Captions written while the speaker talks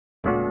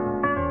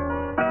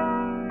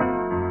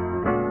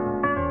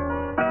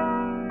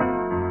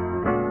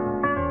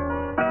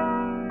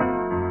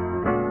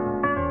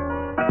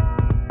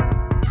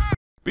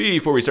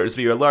Before we start this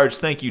video, a large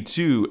thank you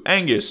to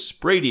Angus,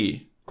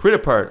 Brady,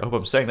 Critapart, I hope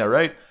I'm saying that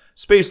right,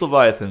 Space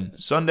Leviathan,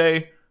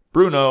 Sunday,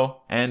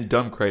 Bruno, and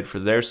Dumbcrite for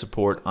their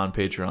support on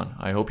Patreon.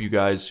 I hope you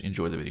guys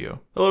enjoy the video.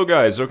 Hello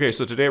guys, okay,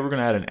 so today we're going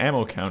to add an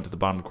ammo count at the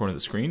bottom corner of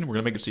the screen. We're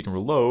going to make it so you can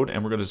reload,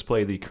 and we're going to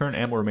display the current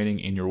ammo remaining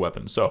in your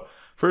weapon. So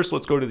first,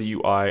 let's go to the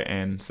UI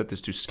and set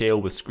this to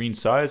scale with screen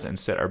size and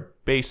set our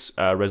base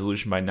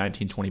resolution by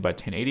 1920 by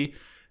 1080.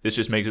 This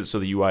just makes it so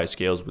the UI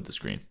scales with the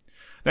screen.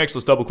 Next,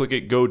 let's double click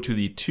it, go to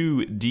the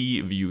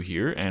 2D view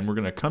here, and we're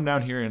going to come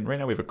down here, and right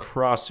now we have a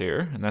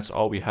crosshair, and that's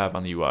all we have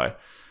on the UI.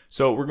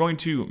 So we're going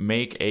to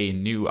make a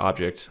new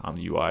object on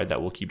the UI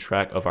that will keep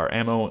track of our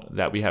ammo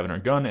that we have in our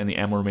gun and the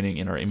ammo remaining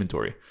in our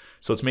inventory.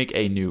 So let's make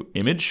a new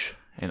image,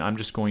 and I'm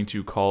just going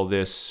to call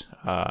this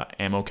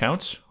ammo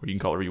count, or you can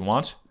call it whatever you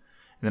want.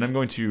 And then I'm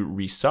going to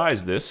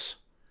resize this,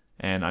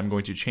 and I'm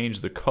going to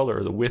change the color,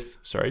 or the width,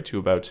 sorry, to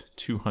about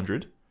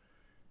 200.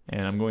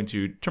 And I'm going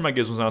to turn my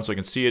gizmos on so I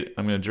can see it.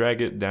 I'm going to drag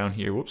it down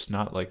here. Whoops,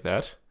 not like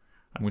that.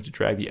 I'm going to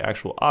drag the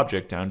actual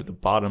object down to the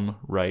bottom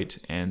right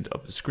end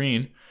of the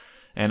screen.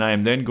 And I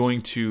am then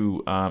going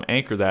to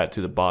anchor that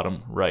to the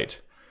bottom right.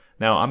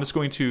 Now I'm just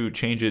going to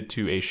change it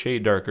to a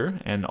shade darker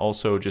and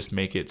also just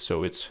make it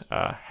so it's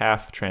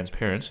half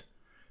transparent,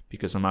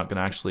 because I'm not going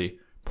to actually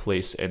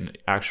place an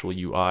actual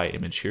UI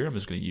image here. I'm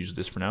just going to use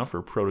this for now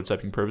for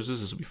prototyping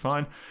purposes. This will be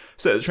fine.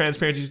 Set the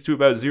transparency to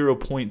about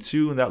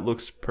 0.2, and that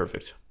looks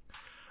perfect.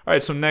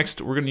 Alright, so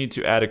next we're going to need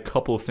to add a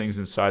couple of things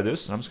inside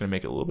this. I'm just going to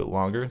make it a little bit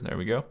longer. There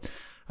we go.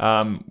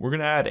 We're going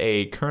to add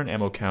a current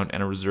ammo count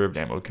and a reserved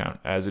ammo count,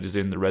 as it is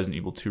in the Resident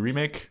Evil 2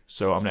 remake.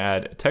 So I'm going to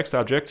add a text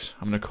object.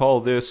 I'm going to call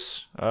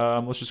this,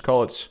 let's just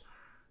call it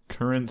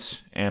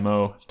current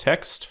ammo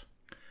text.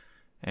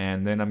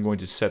 And then I'm going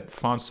to set the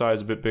font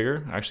size a bit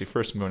bigger. Actually,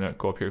 first I'm going to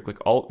go up here, click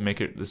Alt, make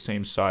it the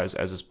same size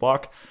as this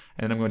block.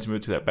 And then I'm going to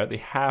move to that about the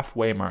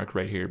halfway mark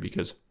right here,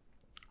 because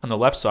on the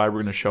left side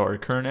we're going to show our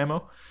current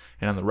ammo.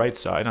 And on the right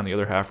side, on the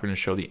other half, we're going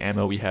to show the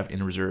ammo we have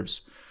in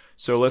reserves.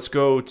 So let's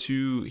go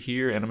to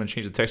here, and I'm going to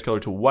change the text color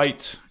to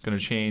white. I'm going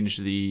to change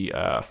the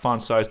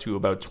font size to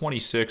about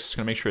 26.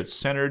 Going to make sure it's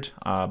centered,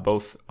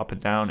 both up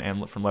and down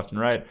and from left and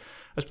right.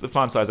 Let's put the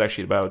font size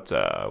actually at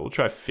about, we'll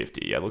try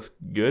 50. Yeah, it looks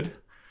good.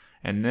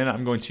 And then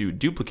I'm going to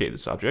duplicate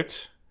this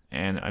object.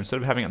 And instead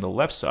of having it on the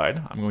left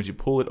side, I'm going to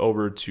pull it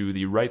over to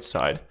the right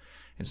side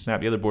and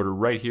snap the other border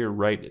right here,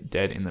 right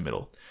dead in the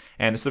middle.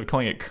 And instead of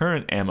calling it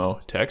current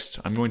ammo text,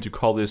 I'm going to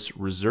call this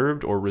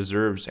reserved or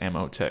reserves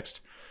ammo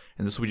text.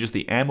 And this will be just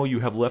the ammo you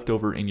have left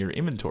over in your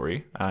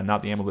inventory,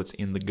 not the ammo that's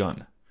in the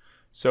gun.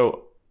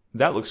 So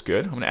that looks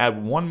good. I'm going to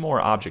add one more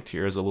object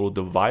here as a little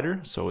divider,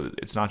 so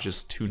it's not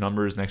just two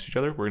numbers next to each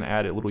other. We're going to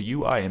add a little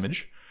UI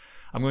image.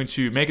 I'm going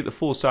to make it the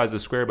full size of the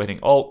square by hitting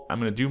Alt. I'm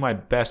going to do my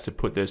best to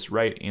put this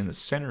right in the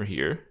center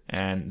here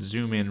and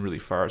zoom in really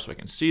far so I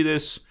can see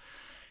this.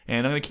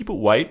 And I'm going to keep it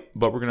white,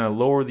 but we're going to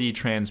lower the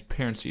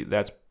transparency.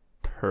 That's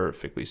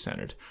perfectly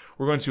centered.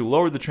 We're going to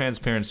lower the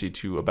transparency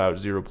to about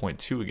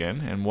 0.2 again,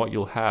 and what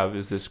you'll have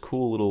is this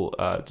cool little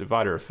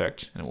divider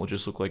effect, and it will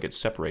just look like it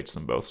separates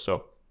them both.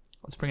 So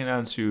let's bring it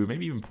down to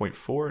maybe even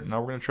 0.4. Now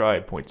we're going to try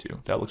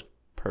 0.2. That looks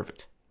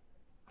perfect.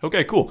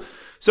 Okay, cool.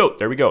 So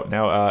there we go.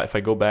 Now if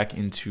I go back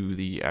into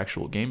the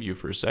actual game view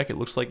for a sec, it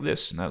looks like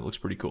this, and that looks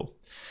pretty cool.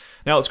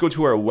 Now let's go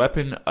to our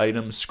weapon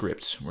item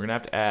script. We're going to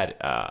have to add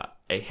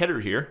a header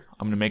here.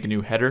 I'm going to make a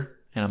new header,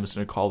 and I'm just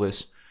going to call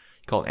this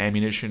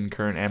ammunition,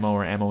 current ammo,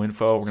 or ammo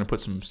info. We're going to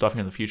put some stuff here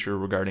in the future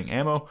regarding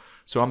ammo,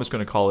 so I'm just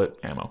going to call it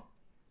ammo.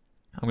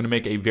 I'm going to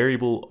make a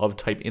variable of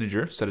type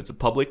integer, set it to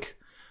public,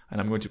 and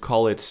I'm going to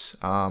call it,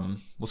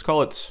 let's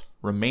call it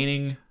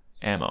remaining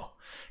ammo.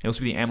 And this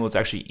will be the ammo that's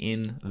actually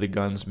in the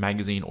gun's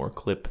magazine or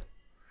clip.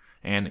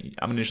 And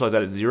I'm going to initialize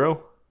that at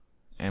 0,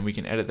 and we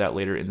can edit that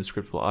later in the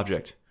scriptable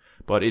object,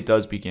 but it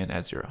does begin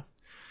at 0.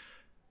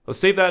 Let's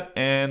save that,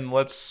 and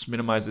let's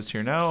minimize this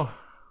here now.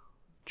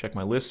 Check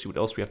my list, see what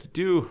else we have to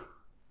do.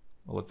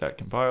 I'll let that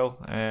compile,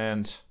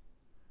 and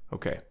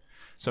okay.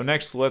 So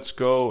next, let's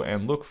go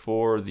and look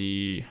for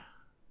the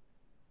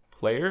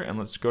player, and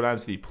let's go down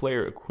to the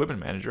player equipment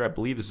manager. I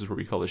believe this is what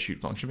we call the shoot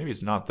function. Maybe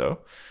it's not, though.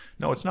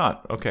 No, it's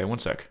not. Okay, one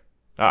sec.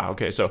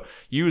 Okay, so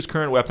use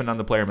current weapon on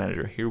the player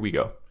manager. Here we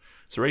go.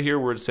 So right here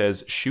where it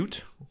says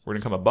shoot, we're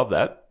going to come above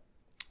that.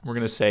 We're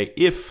going to say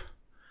if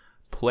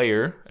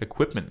player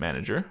equipment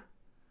manager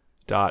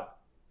dot,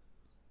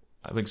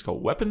 I think it's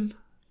called weapon.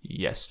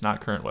 Yes,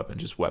 not current weapon,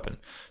 just weapon.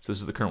 So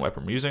this is the current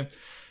weapon we're using.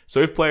 So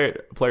if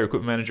player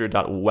equipment manager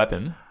dot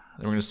weapon, then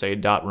we're going to say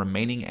dot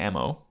remaining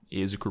ammo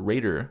is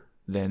greater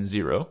than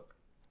 0,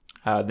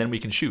 then we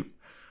can shoot.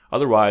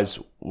 Otherwise,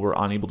 we're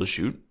unable to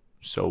shoot,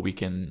 so we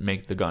can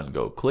make the gun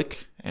go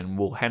click, and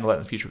we'll handle that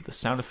in the future with a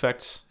sound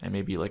effect and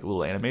maybe like a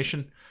little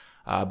animation.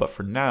 But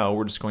for now,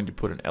 we're just going to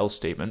put an else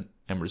statement,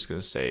 and we're just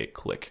going to say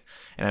click.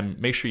 And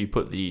make sure you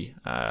put the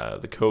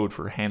code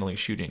for handling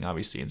shooting,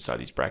 obviously, inside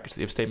these brackets of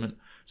the if statement.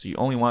 So you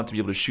only want to be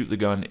able to shoot the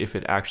gun if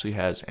it actually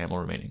has ammo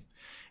remaining.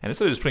 And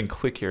instead of just putting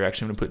click here,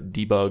 actually I'm going to put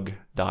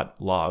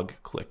debug.log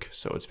click.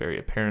 So it's very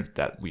apparent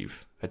that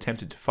we've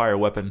attempted to fire a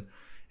weapon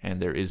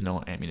and there is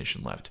no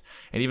ammunition left.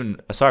 And even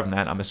aside from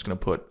that, I'm just going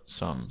to put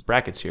some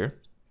brackets here,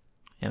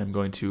 and I'm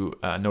going to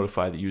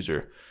notify the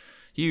user,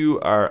 you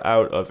are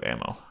out of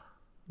ammo.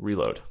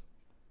 Reload.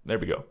 There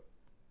we go.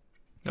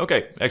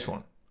 Okay,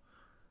 excellent.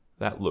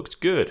 That looks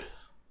good.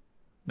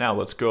 Now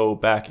let's go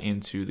back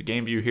into the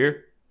game view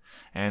here.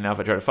 And now if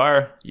I try to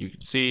fire, you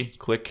can see,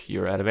 click,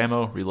 you're out of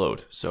ammo,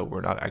 reload. So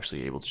we're not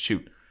actually able to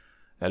shoot.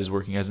 That is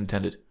working as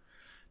intended.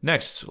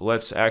 Next,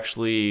 let's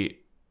actually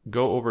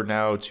go over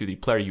now to the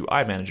player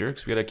UI manager,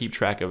 because we got to keep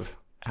track of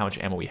how much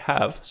ammo we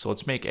have. So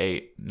let's make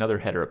another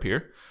header up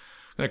here.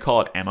 I'm going to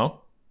call it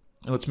ammo.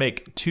 And let's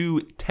make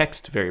 2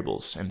 text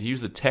variables. And to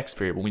use the text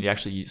variable, we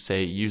actually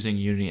say using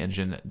Unity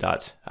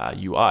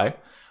Engine.ui.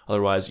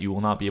 Otherwise, you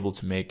will not be able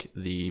to make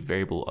the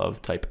variable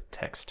of type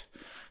text.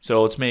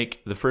 So let's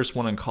make the first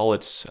one and call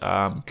it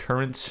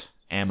current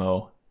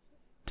ammo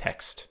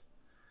text,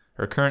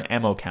 or current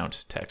ammo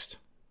count text.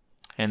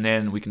 And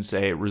then we can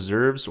say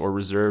reserves or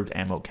reserved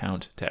ammo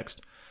count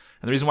text.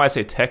 And the reason why I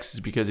say text is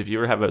because if you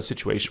ever have a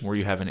situation where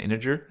you have an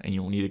integer and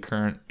you need a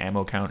current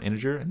ammo count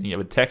integer and then you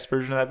have a text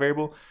version of that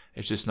variable,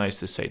 it's just nice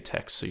to say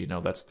text so you know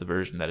that's the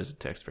version that is a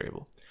text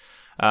variable.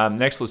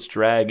 Next, let's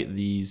drag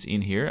these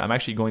in here. I'm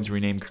actually going to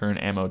rename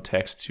current ammo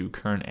text to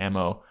current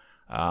ammo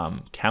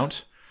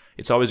count.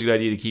 It's always a good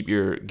idea to keep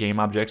your game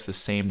objects the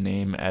same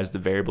name as the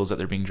variables that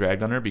they're being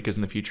dragged under, because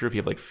in the future, if you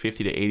have like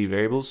 50 to 80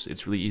 variables,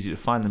 it's really easy to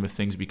find them if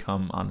things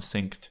become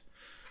unsynced.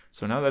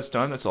 So now that's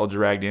done, that's all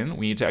dragged in.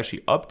 We need to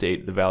actually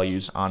update the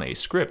values on a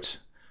script.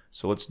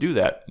 So let's do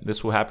that.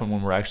 This will happen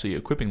when we're actually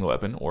equipping the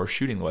weapon or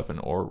shooting the weapon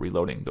or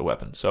reloading the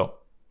weapon. So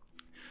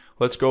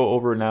let's go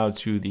over now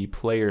to the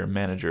player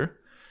manager.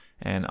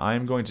 And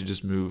I'm going to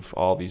just move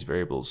all these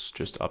variables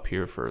just up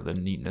here for the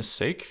neatness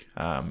sake.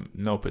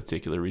 No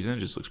particular reason, it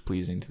just looks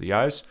pleasing to the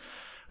eyes.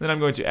 And then I'm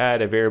going to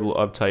add a variable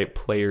of type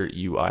player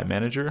UI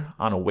manager.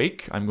 On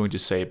awake, I'm going to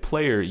say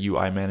player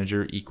UI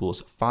manager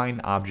equals find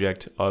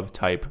object of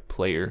type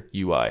player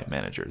UI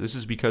manager. This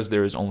is because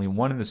there is only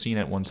one in the scene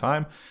at one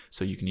time,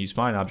 so you can use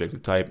find object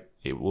of type.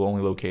 It will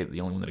only locate the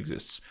only one that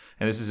exists.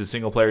 And this is a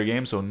single player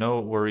game, so no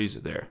worries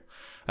there.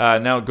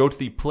 Now go to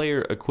the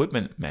player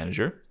equipment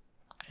manager,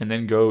 and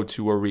then go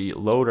to where we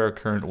load our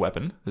current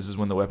weapon. This is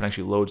when the weapon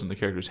actually loads in the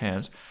character's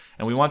hands.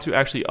 And we want to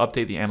actually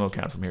update the ammo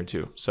count from here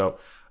too. So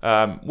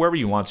wherever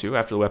you want to,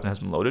 after the weapon has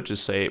been loaded,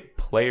 just say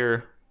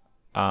player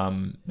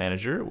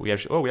manager. We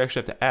actually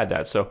have to add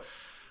that. So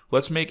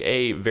let's make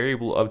a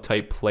variable of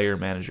type player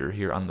manager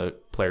here on the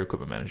player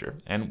equipment manager.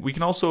 And we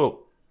can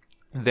also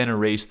then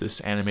erase this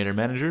animator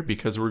manager,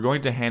 because we're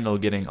going to handle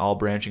getting all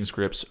branching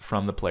scripts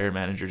from the player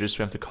manager, just so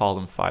we have to call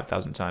them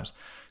 5,000 times.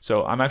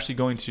 So I'm actually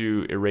going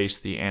to erase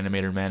the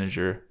animator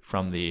manager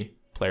from the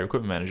player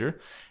equipment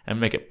manager and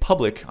make it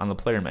public on the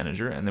player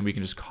manager, and then we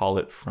can just call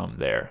it from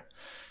there.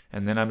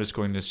 And then I'm just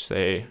going to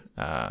say,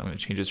 I'm going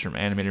to change this from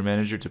animator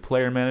manager to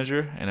player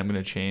manager, and I'm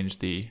going to change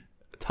the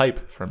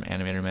type from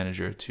animator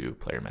manager to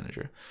player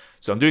manager.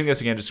 So I'm doing this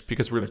again just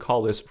because we're going to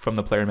call this from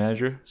the player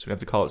manager, so we have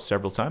to call it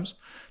several times.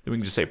 Then we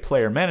can just say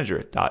player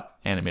manager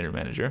dot animator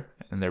manager,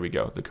 and there we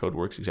go. The code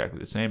works exactly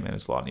the same, and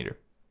it's a lot neater.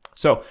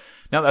 So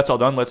now that's all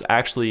done, let's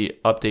actually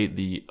update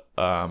the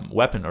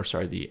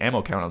the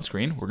ammo count on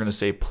screen. We're going to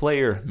say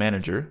player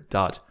manager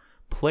dot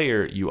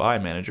player UI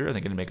manager. I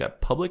think I'm going to make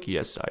that public.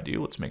 Yes, I do.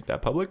 Let's make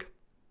that public.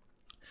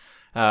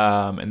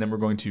 And then we're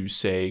going to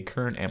say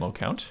current ammo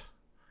count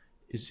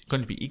is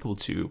going to be equal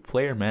to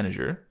player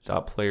manager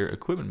dot player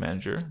equipment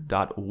manager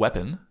dot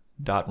weapon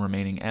dot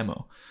remaining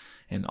ammo.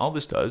 And all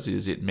this does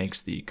is it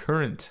makes the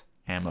current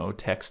ammo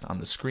text on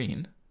the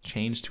screen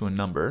change to a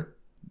number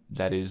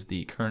that is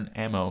the current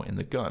ammo in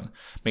the gun.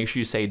 Make sure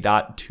you say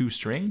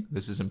 .toString.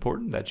 This is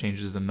important. That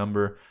changes the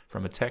number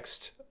from a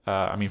text,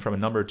 from a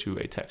number to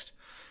a text.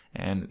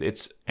 And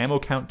it's ammo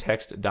count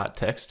text dot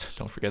text.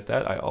 Don't forget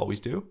that. I always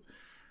do.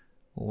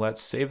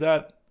 Let's save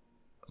that.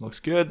 Looks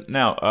good.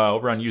 Now,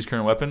 over on use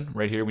current weapon,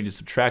 right here, we need to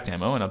subtract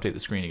ammo and update the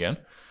screen again.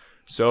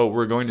 So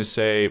we're going to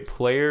say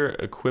player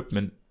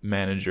equipment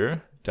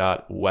manager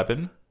dot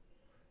weapon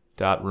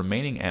dot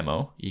remaining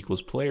ammo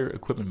equals player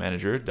equipment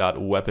manager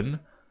dot weapon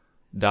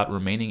dot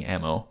remaining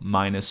ammo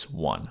minus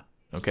 1.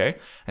 Okay,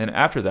 and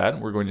after that,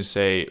 we're going to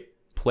say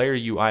player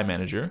UI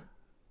manager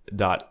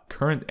dot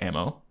current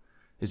ammo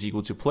is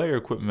equal to player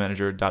equipment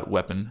manager dot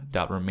weapon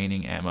dot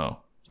remaining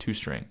ammo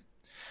toString.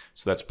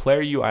 So that's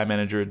player UI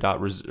manager dot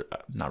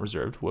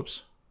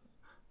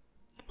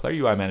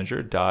player UI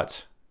manager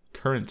dot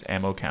current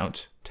ammo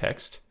count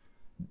text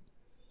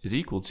is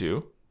equal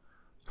to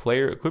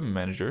player equipment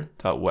manager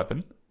dot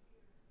weapon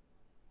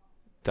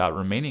dot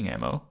remaining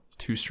ammo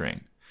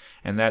toString.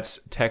 And that's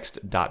text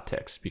dot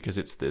text because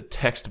it's the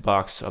text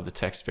box of the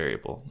text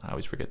variable. I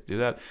always forget to do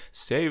that.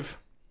 Save.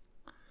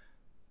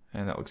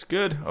 And that looks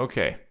good.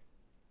 Okay.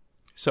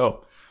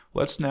 So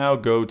let's now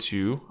go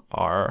to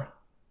our,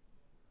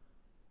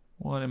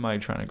 what am I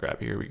trying to grab?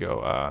 Here we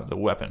go, the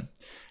weapon.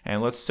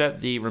 And let's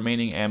set the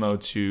remaining ammo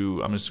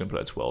to, I'm just going to put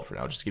it at 12 for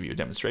now, just to give you a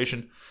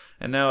demonstration.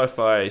 And now if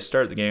I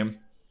start the game,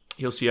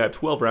 you'll see I have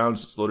 12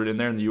 rounds. It's loaded in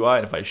there in the UI.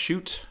 And if I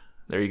shoot,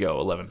 there you go,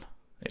 11.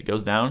 It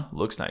goes down,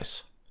 looks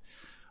nice.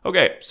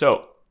 Okay,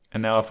 so,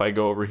 and now if I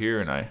go over here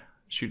and I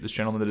shoot this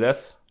gentleman to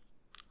death,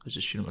 let's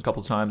just shoot him a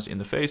couple times in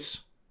the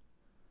face.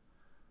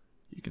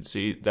 You can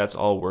see that's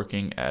all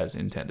working as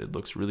intended.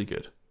 Looks really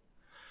good.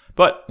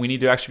 But we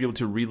need to actually be able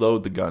to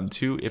reload the gun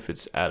too if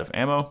it's out of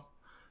ammo.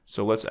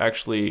 So let's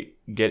actually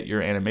get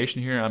your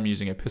animation here. I'm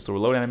using a pistol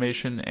reload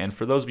animation, and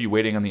for those of you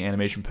waiting on the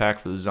animation pack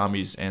for the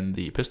zombies and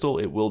the pistol,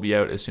 it will be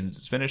out as soon as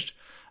it's finished.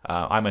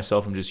 I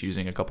myself am just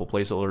using a couple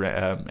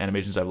placeholder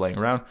animations I have laying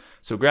around.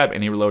 So grab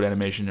any reload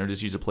animation or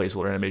just use a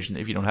placeholder animation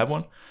if you don't have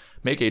one.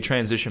 Make a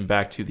transition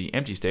back to the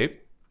empty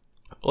state.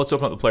 Let's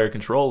open up the player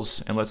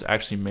controls and let's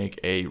actually make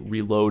a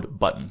reload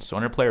button. So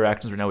under player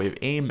actions right now we have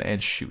aim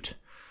and shoot.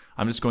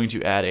 I'm just going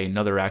to add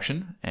another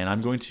action, and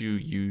I'm going to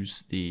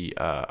use the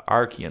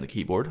R key on the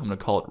keyboard. I'm going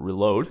to call it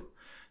reload.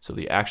 So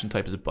the action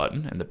type is a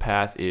button, and the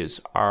path is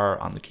R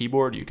on the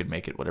keyboard. You can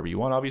make it whatever you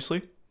want,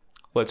 obviously.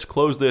 Let's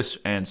close this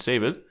and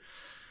save it.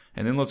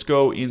 And then let's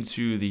go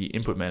into the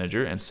input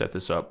manager and set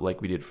this up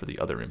like we did for the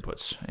other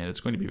inputs. And it's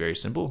going to be very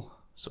simple.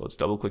 So let's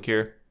double click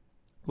here.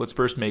 Let's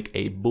first make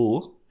a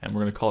bool, and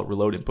we're going to call it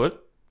reload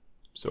input.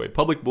 So a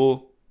public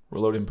bool,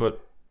 reload input.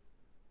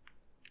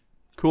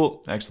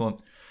 Cool,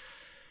 excellent.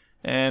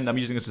 And I'm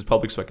using this as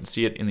public so I can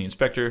see it in the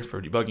inspector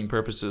for debugging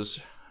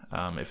purposes.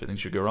 If anything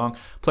should go wrong,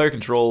 player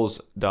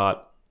controls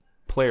dot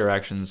player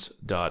actions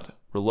dot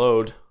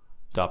reload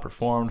dot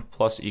performed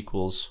plus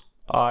equals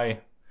I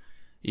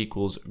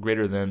equals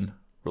greater than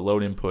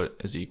reload input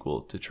is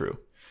equal to true.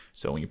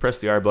 So when you press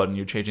the R button,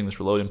 you're changing this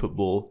reload input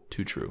bool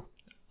to true.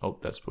 Oh,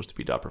 that's supposed to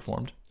be dot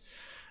performed.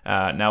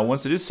 Now,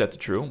 once it is set to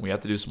true, we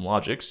have to do some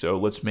logic. So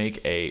let's make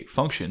a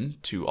function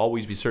to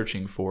always be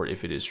searching for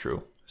if it is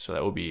true. So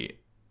that will be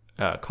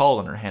called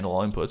under handle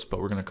all inputs,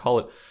 but we're going to call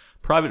it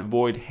private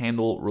void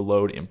handle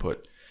reload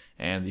input.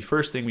 And the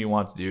first thing we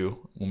want to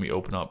do when we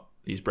open up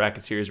these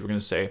brackets here is we're going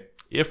to say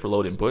if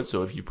reload input.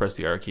 So if you press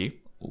the R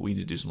key, we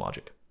need to do some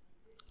logic.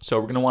 So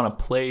we're going to want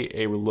to play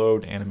a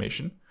reload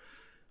animation,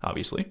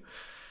 obviously,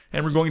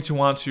 and we're going to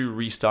want to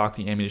restock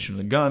the ammunition in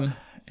the gun,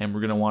 and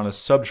we're going to want to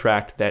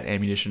subtract that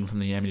ammunition from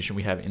the ammunition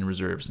we have in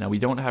reserves. Now, we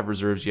don't have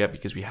reserves yet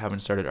because we haven't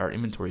started our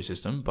inventory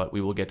system, but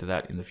we will get to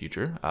that in the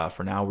future.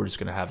 For now, we're just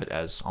going to have it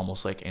as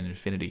almost like an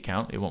infinity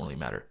count. It won't really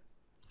matter.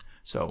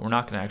 So we're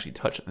not going to actually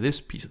touch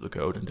this piece of the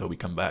code until we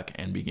come back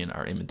and begin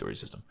our inventory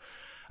system.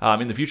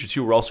 In the future,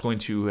 too, we're also going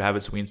to have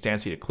it so we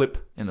instantiate a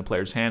clip in the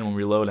player's hand when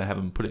we reload and have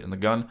him put it in the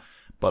gun,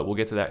 but we'll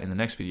get to that in the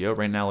next video.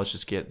 Right now, let's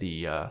just get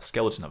the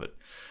skeleton of it.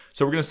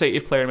 So we're going to say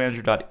if player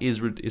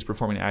manager.is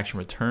performing action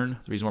return.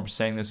 The reason why we're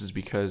saying this is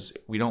because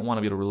we don't want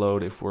to be able to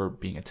reload if we're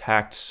being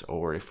attacked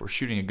or if we're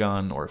shooting a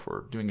gun or if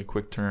we're doing a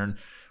quick turn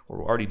or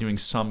we're already doing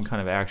some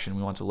kind of action.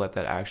 We want to let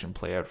that action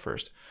play out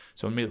first.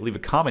 So we may leave a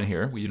comment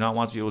here. We do not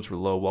want to be able to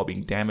reload while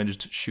being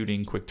damaged,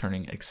 shooting, quick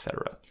turning,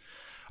 etc.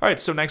 All right,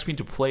 so next we need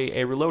to play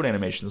a reload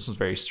animation. This one's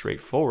very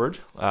straightforward.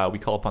 We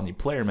call upon the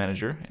player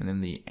manager and then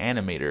the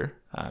animator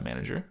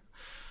manager.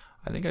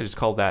 I think I just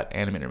called that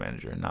animator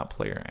manager, not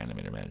player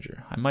animator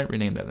manager. I might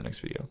rename that in the next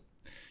video.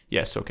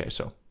 Yes, okay,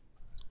 so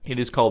it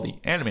is called the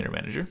animator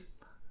manager.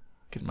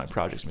 Getting my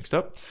projects mixed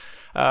up.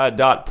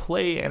 Dot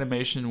play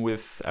animation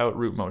without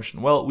root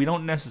motion. Well, we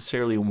don't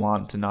necessarily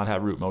want to not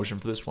have root motion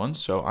for this one,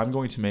 so I'm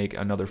going to make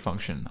another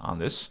function on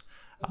this.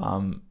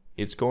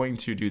 It's going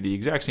to do the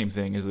exact same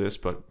thing as this,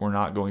 but we're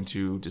not going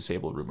to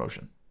disable root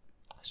motion.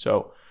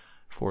 So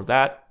for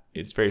that,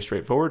 it's very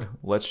straightforward.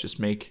 Let's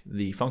just make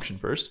the function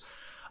first.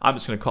 I'm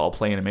just going to call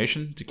play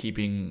animation to keep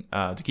in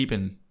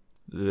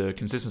the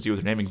consistency with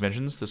the naming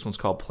conventions. This one's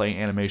called play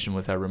animation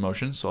without root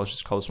motion, so I'll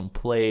just call this one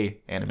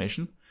play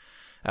animation.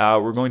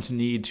 We're going to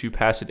need to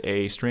pass it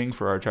a string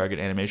for our target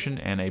animation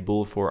and a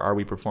bool for are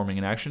we performing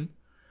an action.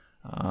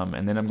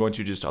 And then I'm going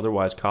to just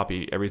otherwise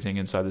copy everything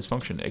inside this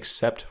function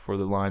except for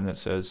the line that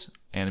says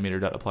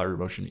animator.apply root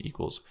motion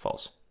equals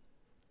false.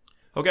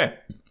 Okay,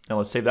 now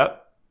let's save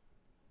that.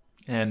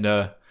 And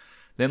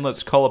then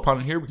let's call upon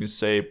it here. We can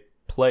say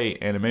play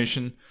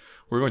animation.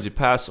 We're going to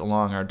pass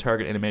along our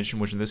target animation,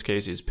 which in this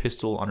case is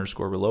pistol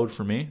underscore reload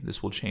for me.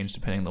 This will change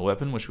depending on the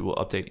weapon, which we will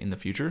update in the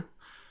future.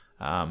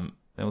 Then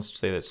let's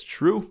say that's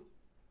true.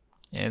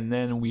 And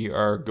then we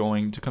are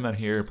going to come out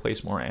here,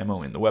 place more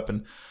ammo in the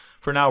weapon.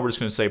 For now, we're just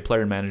going to say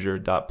player manager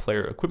dot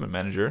player equipment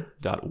manager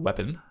dot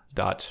weapon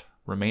dot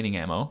remaining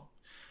ammo.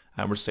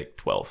 And we're just say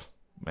 12.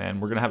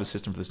 And we're going to have a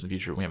system for this in the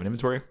future when we have an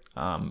inventory.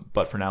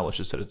 But for now, let's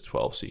just set it to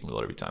 12 so you can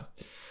reload every time.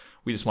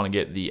 We just want to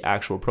get the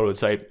actual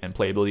prototype and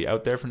playability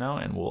out there for now,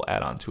 and we'll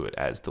add on to it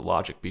as the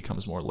logic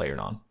becomes more layered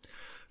on.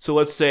 So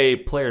let's say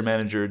player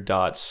manager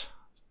dot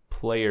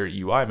player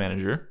UI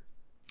manager.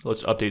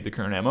 Let's update the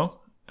current ammo.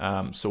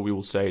 So we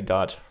will say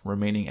dot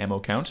remaining ammo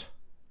count,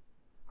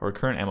 or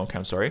current ammo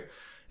count, sorry,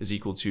 is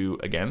equal to,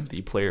 again,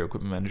 the player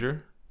equipment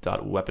manager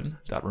dot weapon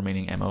dot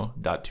remaining ammo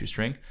dot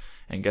toString.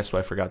 And guess what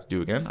I forgot to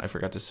do again? I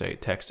forgot to say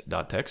text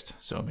dot text.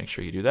 So make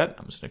sure you do that.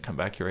 I'm just going to come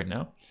back here right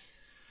now.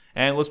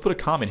 And let's put a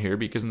comment here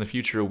because in the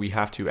future we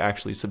have to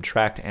actually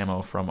subtract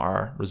ammo from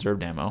our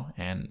reserved ammo,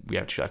 and we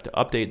actually have to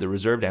update the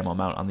reserved ammo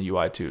amount on the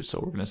UI too. So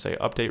we're going to say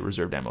update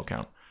reserved ammo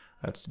count.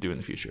 That's to do in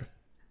the future.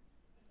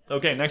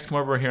 Okay, next come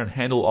over here and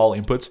handle all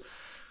inputs.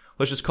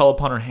 Let's just call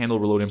upon our handle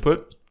reload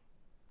input.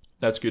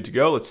 That's good to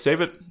go. Let's save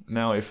it.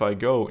 Now if I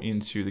go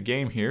into the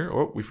game here,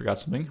 oh, we forgot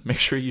something. Make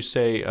sure you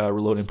say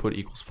reload input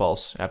equals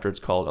false after it's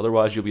called.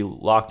 Otherwise, you'll be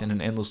locked in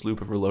an endless loop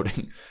of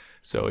reloading.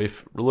 So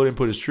if reload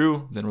input is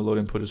true, then reload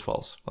input is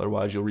false.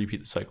 Otherwise, you'll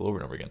repeat the cycle over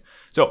and over again.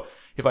 So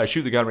if I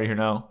shoot the gun right here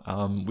now,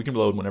 we can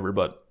reload whenever,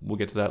 but we'll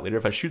get to that later.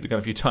 If I shoot the gun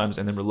a few times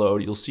and then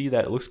reload, you'll see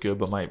that it looks good,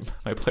 but my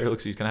player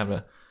looks, he's kind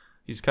of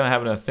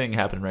having a thing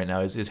happen right now.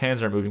 His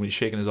hands aren't moving, but he's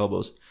shaking his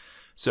elbows.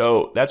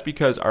 So that's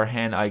because our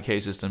hand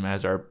IK system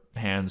has our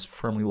hands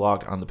firmly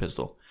locked on the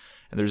pistol.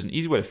 And there's an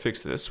easy way to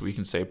fix this. We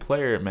can say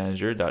player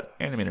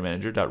manager.animator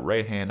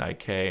manager.right-hand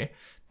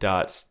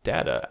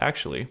IK.data.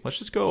 Actually, let's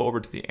just go over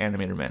to the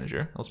animator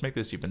manager. Let's make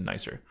this even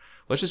nicer.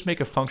 Let's just make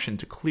a function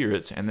to clear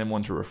it and then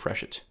one to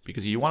refresh it,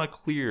 because you want to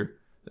clear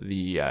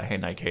the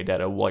hand IK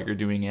data while you're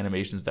doing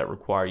animations that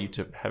require you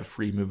to have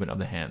free movement of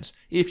the hands,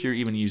 if you're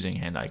even using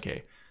hand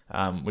IK.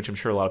 Which I'm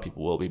sure a lot of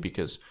people will be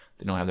because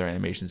they don't have their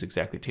animations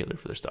exactly tailored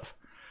for their stuff.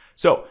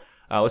 So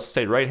let's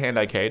say right-hand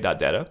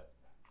IK.data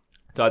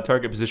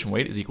target position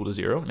weight is equal to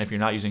 0. And if you're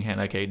not using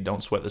hand IK,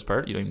 don't sweat this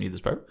part. You don't even need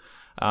this part.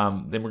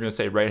 Then we're going to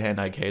say right-hand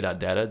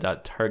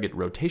IK.data target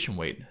rotation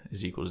weight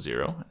is equal to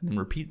 0. And then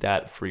repeat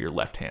that for your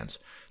left hands.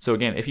 So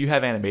again, if you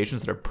have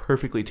animations that are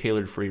perfectly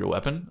tailored for your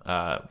weapon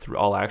through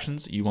all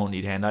actions, you won't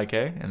need hand IK,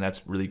 and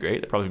that's really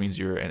great. That probably means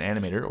you're an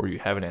animator or you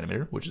have an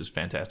animator, which is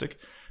fantastic.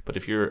 But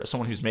if you're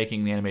someone who's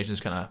making the animations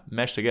kind of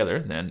mesh together,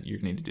 then you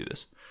need to do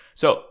this.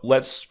 So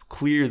let's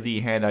clear the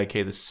hand IK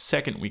the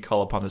second we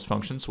call upon this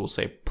function. So we'll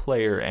say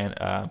player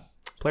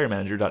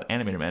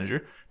manager.animator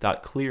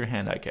manager.clear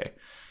hand IK.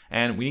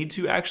 And we need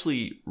to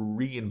actually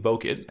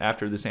re-invoke it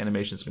after this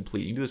animation is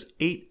complete. You can do this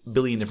 8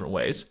 billion different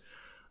ways.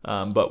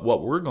 But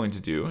what we're going to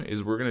do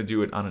is we're going to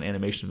do it on an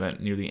animation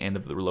event near the end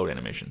of the reload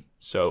animation.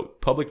 So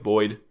public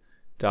void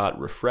dot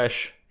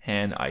refresh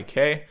hand IK,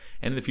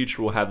 and in the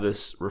future we'll have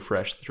this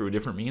refreshed through a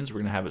different means. We're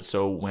going to have it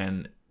so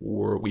when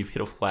we've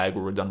hit a flag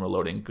where we're done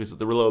reloading, because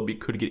the reload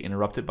could get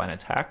interrupted by an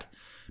attack.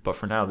 But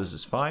for now, this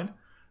is fine.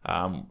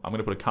 I'm going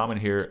to put a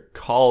comment here: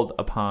 called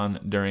upon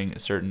during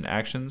certain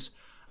actions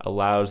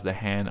allows the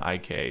hand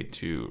IK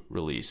to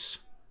release,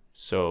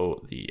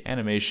 so the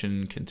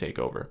animation can take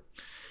over.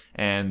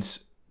 And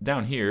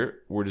down here,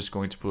 we're just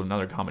going to put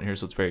another comment here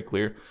so it's very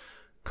clear.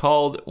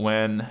 Called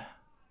when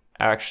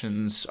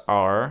actions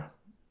are,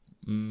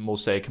 we'll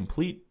say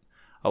complete,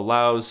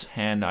 allows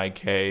hand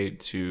IK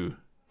to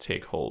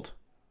take hold.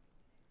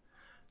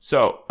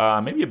 So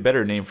maybe a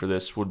better name for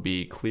this would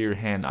be clear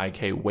hand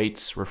IK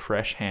weights,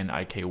 refresh hand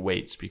IK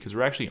weights, because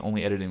we're actually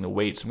only editing the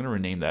weights. I'm going to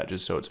rename that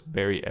just so it's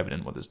very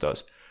evident what this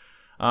does.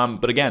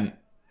 But again,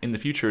 in the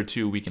future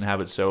too, we can have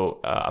it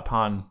so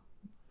upon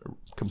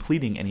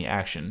completing any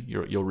action,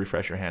 you'll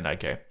refresh your hand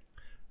IK.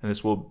 And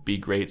this will be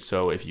great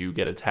so if you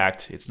get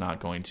attacked, it's not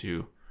going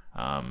to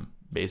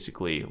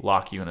basically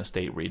lock you in a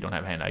state where you don't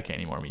have hand IK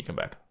anymore when you come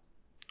back.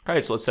 All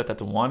right, so let's set that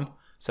to 1,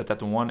 set that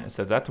to 1, and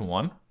set that to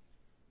 1.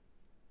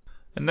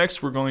 And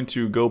next we're going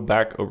to go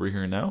back over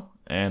here now,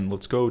 and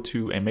let's go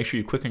to, and make sure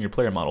you click on your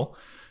player model,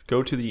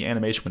 go to the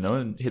animation window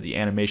and hit the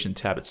animation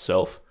tab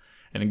itself,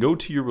 and then go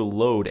to your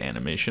reload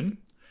animation,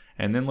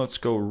 and then let's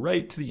go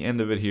right to the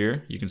end of it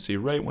here. You can see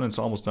right when it's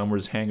almost done where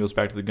his hand goes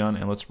back to the gun,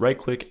 and let's right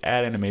click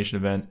add animation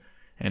event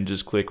and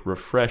just click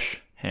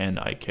refresh hand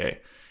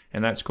IK.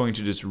 And that's going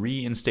to just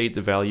reinstate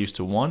the values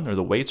to 1, or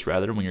the weights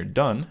rather, when you're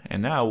done,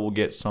 and now we'll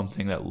get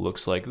something that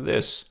looks like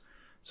this.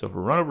 So if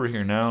we run over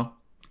here now,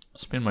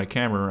 spin my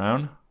camera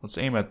around, let's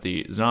aim at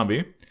the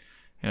zombie,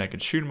 and I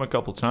could shoot him a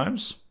couple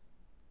times,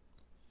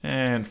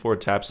 and 4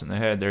 taps in the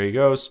head, there he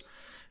goes.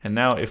 And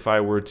now if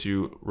I were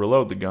to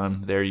reload the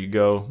gun, there you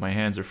go, my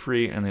hands are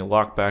free and they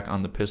lock back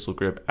on the pistol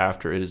grip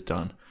after it is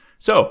done.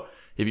 So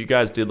if you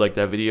guys did like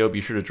that video,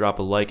 be sure to drop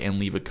a like and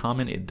leave a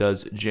comment. It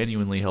does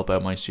genuinely help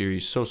out my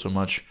series so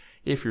much.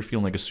 If you're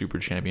feeling like a super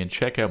champion,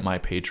 check out my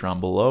Patreon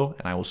below,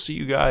 and I will see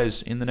you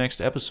guys in the next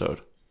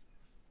episode.